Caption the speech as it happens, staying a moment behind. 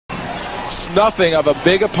snuffing of a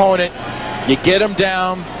big opponent. You get them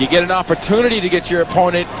down, you get an opportunity to get your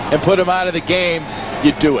opponent and put them out of the game,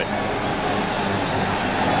 you do it.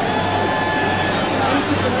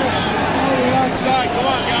 Come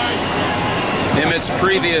on, guys. Emmett's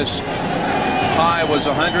previous high was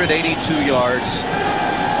 182 yards.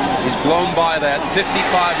 He's blown by that, 55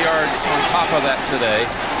 yards on top of that today.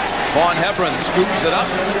 Vaughn Hebron scoops it up.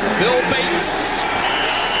 Bill Bates.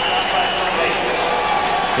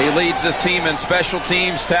 He leads this team in special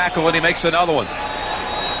teams tackle, and he makes another one.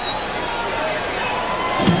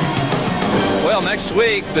 Well, next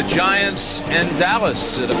week, the Giants and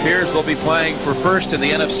Dallas. It appears they'll be playing for first in the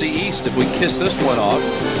NFC East if we kiss this one off.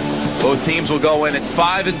 Both teams will go in at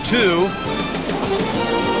 5-2.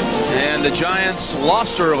 And the Giants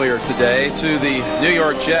lost earlier today to the New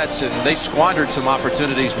York Jets, and they squandered some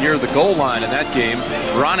opportunities near the goal line in that game.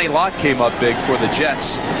 Ronnie Lott came up big for the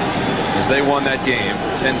Jets as they won that game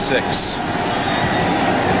 10-6.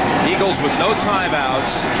 Eagles with no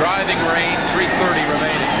timeouts, driving rain, 3:30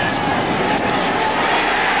 remaining.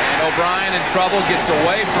 And O'Brien in trouble, gets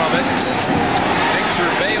away from it. Victor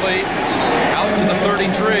Bailey out to the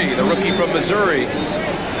 33, the rookie from Missouri,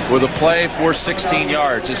 with a play for 16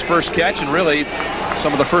 yards. His first catch, and really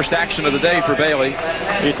some of the first action of the day for Bailey.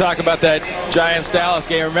 You talk about that Giants-Dallas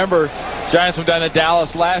game. Remember, Giants went down to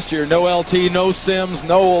Dallas last year. No LT, no Sims,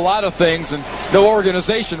 no a lot of things, and no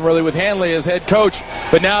organization really with Hanley as head coach.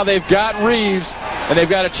 But now they've got Reeves, and they've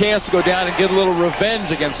got a chance to go down and get a little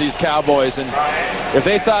revenge against these Cowboys. And if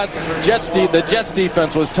they thought the Jets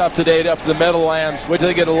defense was tough today up to the Meadowlands, wait till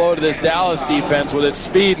they get a load of this Dallas defense with its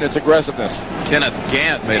speed and its aggressiveness. Kenneth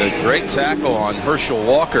Gant made a great tackle on Herschel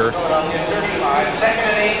Walker.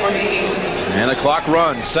 And the clock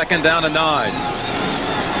runs, 2nd down and 9.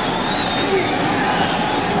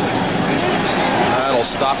 That'll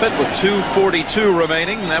stop it with 2:42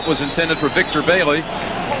 remaining. That was intended for Victor Bailey.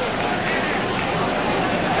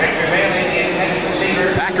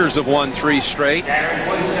 Packers have won 3 straight.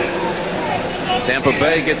 Tampa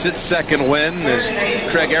Bay gets its 2nd win as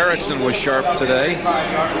Craig Erickson was sharp today.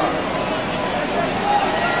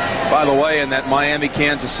 By the way, in that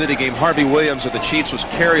Miami-Kansas City game, Harvey Williams of the Chiefs was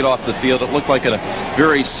carried off the field. It looked like a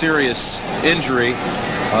very serious injury,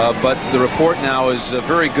 but the report now is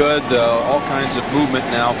very good. All kinds of movement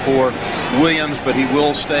now for Williams, but he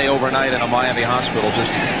will stay overnight in a Miami hospital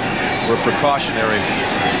just for precautionary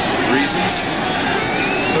reasons.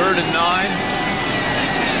 3rd and 9.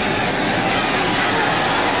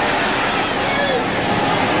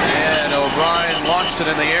 And O'Brien launched it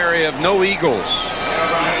in the area of no Eagles.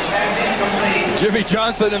 Jimmy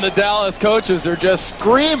Johnson and the Dallas coaches are just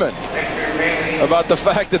screaming about the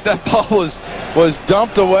fact that ball was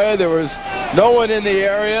dumped away. There was no one in the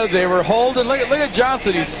area. They were holding. Look at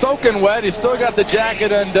Johnson. He's soaking wet. He's still got the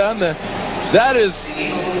jacket undone. That is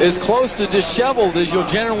as close to disheveled as you'll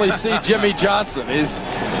generally see Jimmy Johnson. He's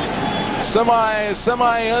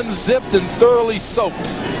semi unzipped and thoroughly soaked.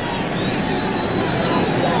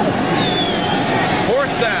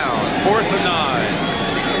 4th down, 4th and 9.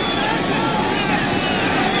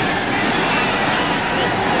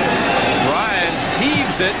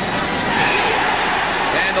 It,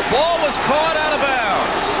 and the ball was caught out of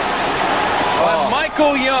bounds by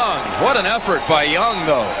Michael Young. What an effort by Young,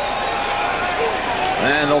 though.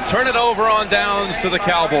 And they'll turn it over on downs to the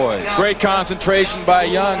Cowboys. Great concentration by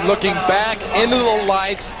Young, looking back into the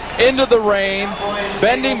lights, into the rain,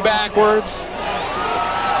 bending backwards.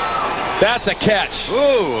 That's a catch.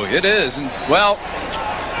 Ooh, it is. And, well,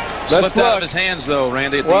 slipped out of his hands, though,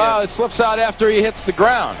 Randy, at the end. It slips out after he hits the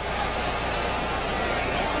ground.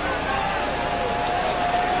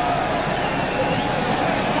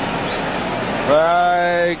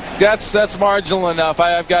 That's marginal enough.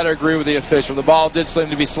 I've got to agree with the official. The ball did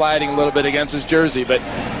seem to be sliding a little bit against his jersey, but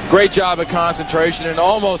great job of concentration and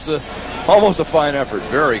almost a fine effort.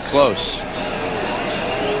 Very close.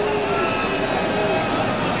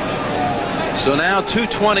 So now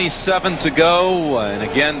 2:27 to go, and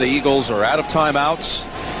again the Eagles are out of timeouts.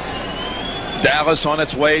 Dallas on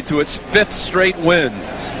its way to its 5th straight win,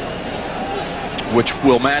 which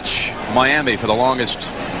will match Miami for the longest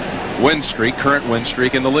current win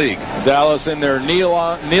streak in the league. Dallas in their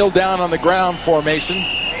kneel down on the ground formation.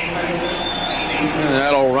 And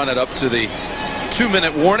that'll run it up to the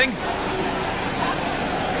 2-minute warning.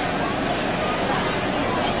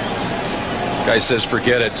 Guy says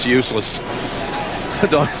forget it, it's useless.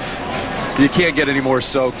 You can't get any more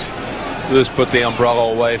soaked. Just put the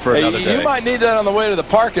umbrella away for another day. You might need that on the way to the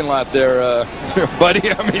parking lot there,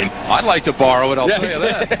 buddy. I mean, I'd like to borrow it, I'll tell you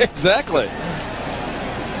that. Exactly.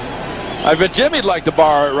 I bet Jimmy'd like to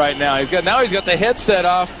borrow it right now. He's got the headset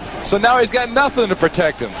off, so now he's got nothing to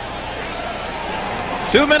protect him.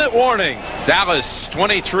 2-minute warning. Dallas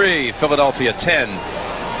 23, Philadelphia 10.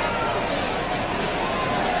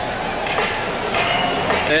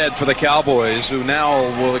 Ahead for the Cowboys, who now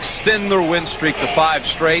will extend their win streak to 5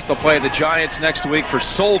 straight. They'll play the Giants next week for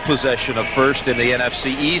sole possession of first in the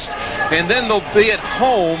NFC East. And then they'll be at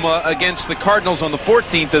home against the Cardinals on the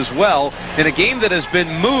 14th as well, in a game that has been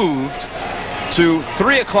moved to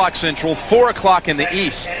 3 o'clock Central, 4 o'clock in the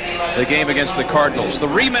East, the game against the Cardinals. The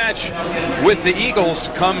rematch with the Eagles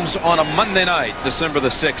comes on a Monday night, December the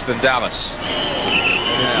 6th in Dallas.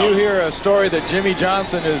 If you hear a story that Jimmy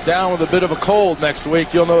Johnson is down with a bit of a cold next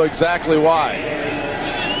week, you'll know exactly why.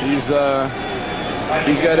 He's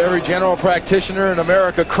got every general practitioner in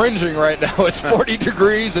America cringing right now. It's 40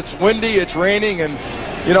 degrees, it's windy, it's raining, and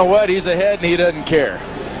you know what? He's ahead and he doesn't care.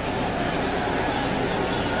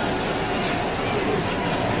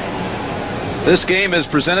 This game is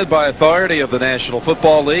presented by authority of the National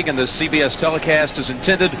Football League, and this CBS telecast is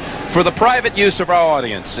intended for the private use of our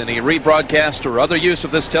audience. Any rebroadcast or other use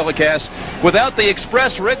of this telecast without the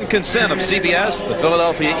express written consent of CBS, the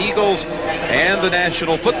Philadelphia Eagles, and the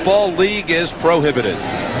National Football League is prohibited.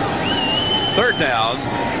 3rd down,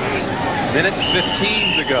 minute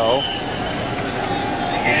 15 to go.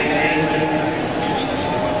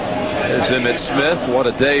 There's Emmitt Smith. What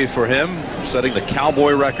a day for him, setting the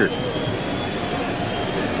Cowboy record.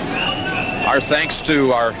 Our thanks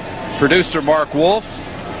to our producer, Mark Wolf.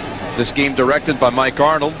 This game directed by Mike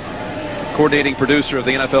Arnold. Coordinating producer of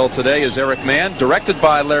the NFL Today is Eric Mann. Directed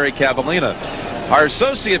by Larry Cavallina. Our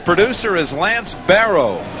associate producer is Lance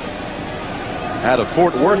Barrow out of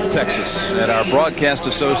Fort Worth, Texas. And our broadcast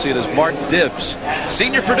associate is Mark Dibbs.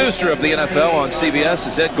 Senior producer of the NFL on CBS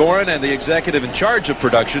is Ed Gorin, and the executive in charge of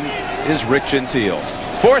production is Rick Gentile.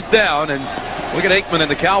 4th down, and look at Aikman and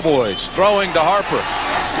the Cowboys throwing to Harper,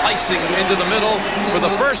 slicing into the middle for the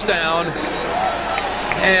 1st down,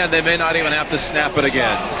 and they may not even have to snap it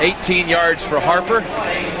again. 18 yards for Harper.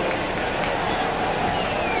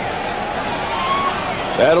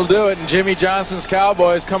 That'll do it, and Jimmy Johnson's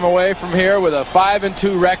Cowboys come away from here with a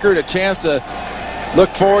 5-2 record, a chance to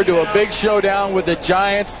look forward to a big showdown with the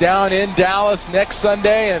Giants down in Dallas next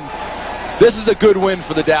Sunday. And this is a good win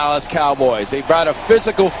for the Dallas Cowboys. They brought a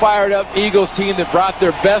physical, fired-up Eagles team that brought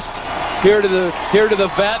their best here to the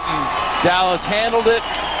vet, and Dallas handled it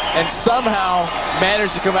and somehow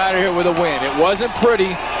managed to come out of here with a win. It wasn't pretty,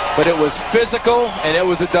 but it was physical, and it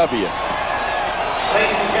was a W. Ladies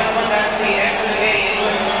and gentlemen, that's the end of the game.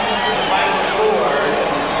 The final score.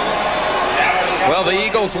 Well, the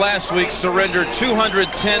Eagles last week surrendered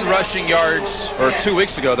 210 rushing yards, or 2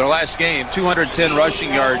 weeks ago, their last game, 210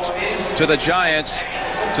 rushing yards to the Giants.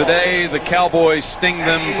 Today, the Cowboys sting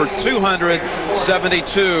them for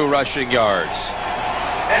 272 rushing yards.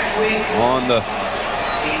 On the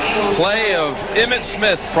play of Emmitt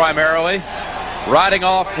Smith, primarily, riding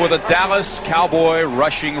off with a Dallas Cowboy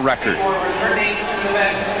rushing record.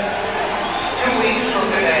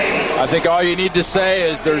 I think all you need to say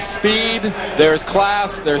is there's speed, there's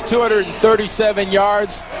class, there's 237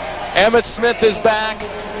 yards. Emmitt Smith is back.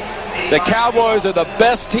 The Cowboys are the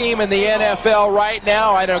best team in the NFL right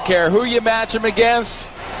now. I don't care who you match them against.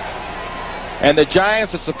 And the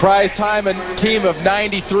Giants, a surprise team of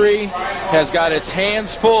 93, has got its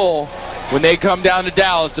hands full when they come down to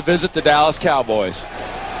Dallas to visit the Dallas Cowboys.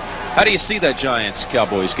 How do you see that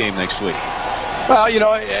Giants-Cowboys game next week? Well, you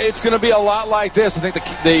know, it's going to be a lot like this. I think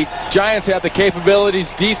the Giants have the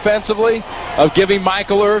capabilities defensively of giving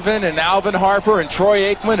Michael Irvin and Alvin Harper and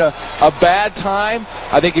Troy Aikman a bad time.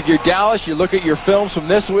 I think if you're Dallas, you look at your films from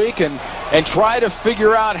this week and try to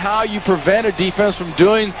figure out how you prevent a defense from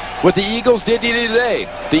doing what the Eagles did today.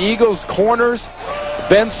 The Eagles' corners,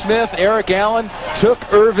 Ben Smith, Eric Allen,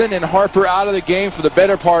 took Irvin and Harper out of the game for the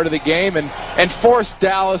better part of the game and forced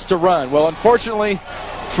Dallas to run. Well, unfortunately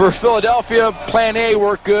for Philadelphia, Plan A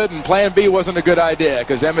worked good, and Plan B wasn't a good idea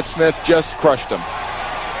because Emmitt Smith just crushed them.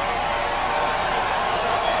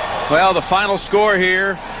 Well, the final score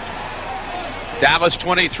here, Dallas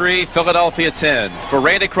 23, Philadelphia 10. For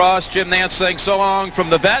Randy Cross, Jim Nance saying so long from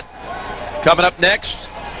the vet. Coming up next,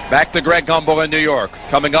 back to Greg Gumbel in New York.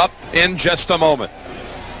 Coming up in just a moment.